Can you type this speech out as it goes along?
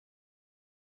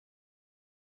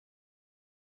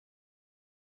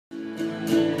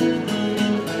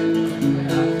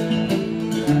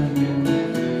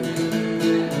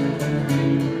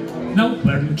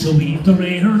to weave the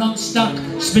rare on stock,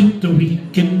 spent the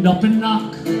weekend up in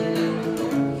Knock.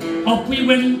 Up we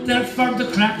went there for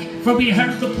the crack, for we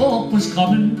heard the Pope was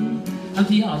coming, and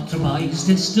the altar boys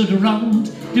they stood around,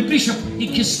 the bishop he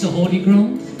kissed the holy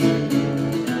ground.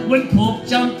 When Pope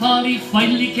John Paul he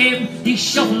finally came, he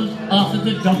shuffled off of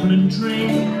the Dublin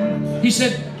train. He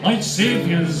said, I'd save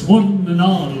yous one and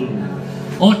all,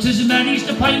 oh, 'tis many's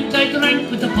the pint I drank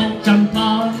with the Pope John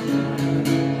Paul.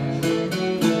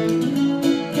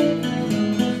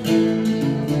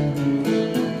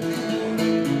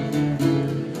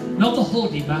 Now the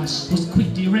Holy Mass was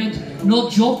quickly read, no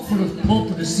joke for a Pope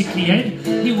with a sickly head.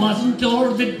 He wasn't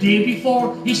o'er the day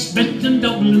before, he spent in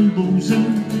Dublin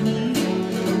boozing.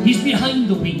 He's behind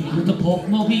the wheel of the Pope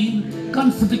mobile,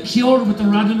 gone for the cure with the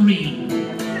rod and reel.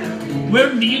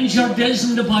 Where me and Jardez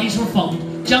and the boys were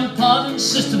found, John Paul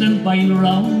insisted on buying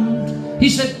around. He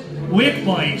said, wait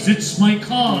boys, it's my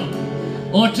call,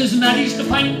 oh, 'tis Mary's the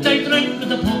pint I drank with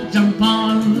the Pope John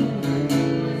Paul.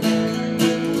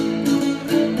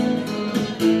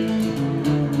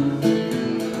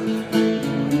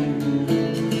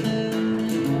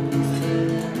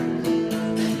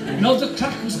 Now the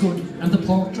crack was good and the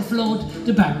porter flowed,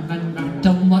 the barman marked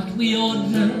down what we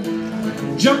owed.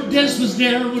 Jardez was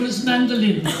there with his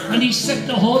mandolin, and he set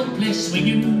the whole place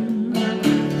swinging.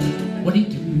 But he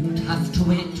didn't have to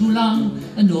wait too long,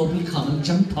 and nobody called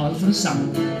John Paul for a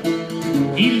song.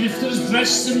 He lifted his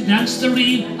dress and danced the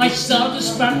reel, I saw the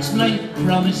sparks fly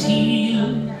from his heel,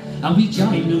 and we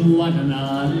joined him one and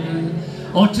all.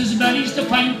 Oh, 'tis Mary's the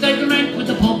pint I drank with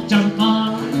the Pope John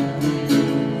Paul.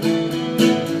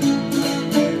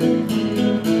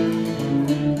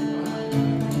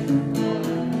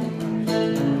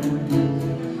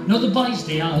 Now the boys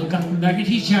they all got maggot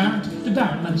he jarred, the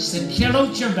barman said clear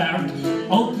out your bard.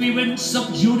 Out we went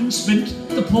subdued and spent,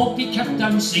 the Pope he kept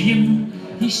on singing.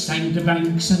 He sang the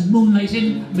banks and moonlight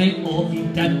in, may all be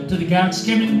dead to the guards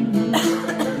came in.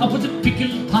 Up with the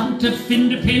pickled pontiff in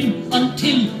the pin,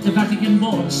 until the Vatican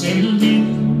boat sailed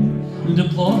in. The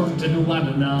port and one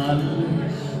and all,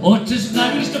 oh, 'tis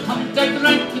Mary's the pint I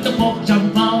drank with the Pope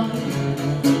John Paul.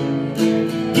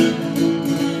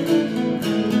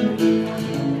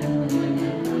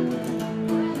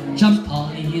 John Paul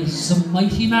he is a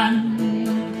mighty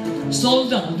man,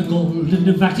 sold all the gold in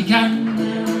the Vatican.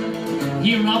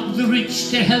 He robbed the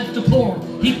rich to help the poor,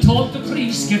 he told the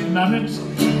priests get married.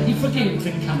 He forgave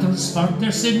the Catholics for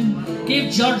their sin,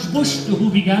 gave George Bush the who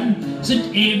began,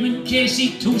 St. Eamon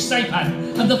Casey 2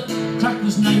 Saipan, and the crack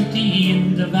was 90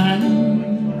 in the van.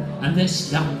 And they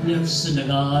stopped near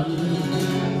Senegal.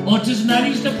 Oh, 'tis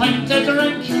Mary's the pint I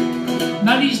drank,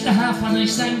 Mary's the half and I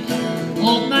sank.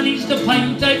 Oh, Mary's the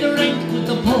pint I drank with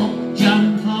the Pope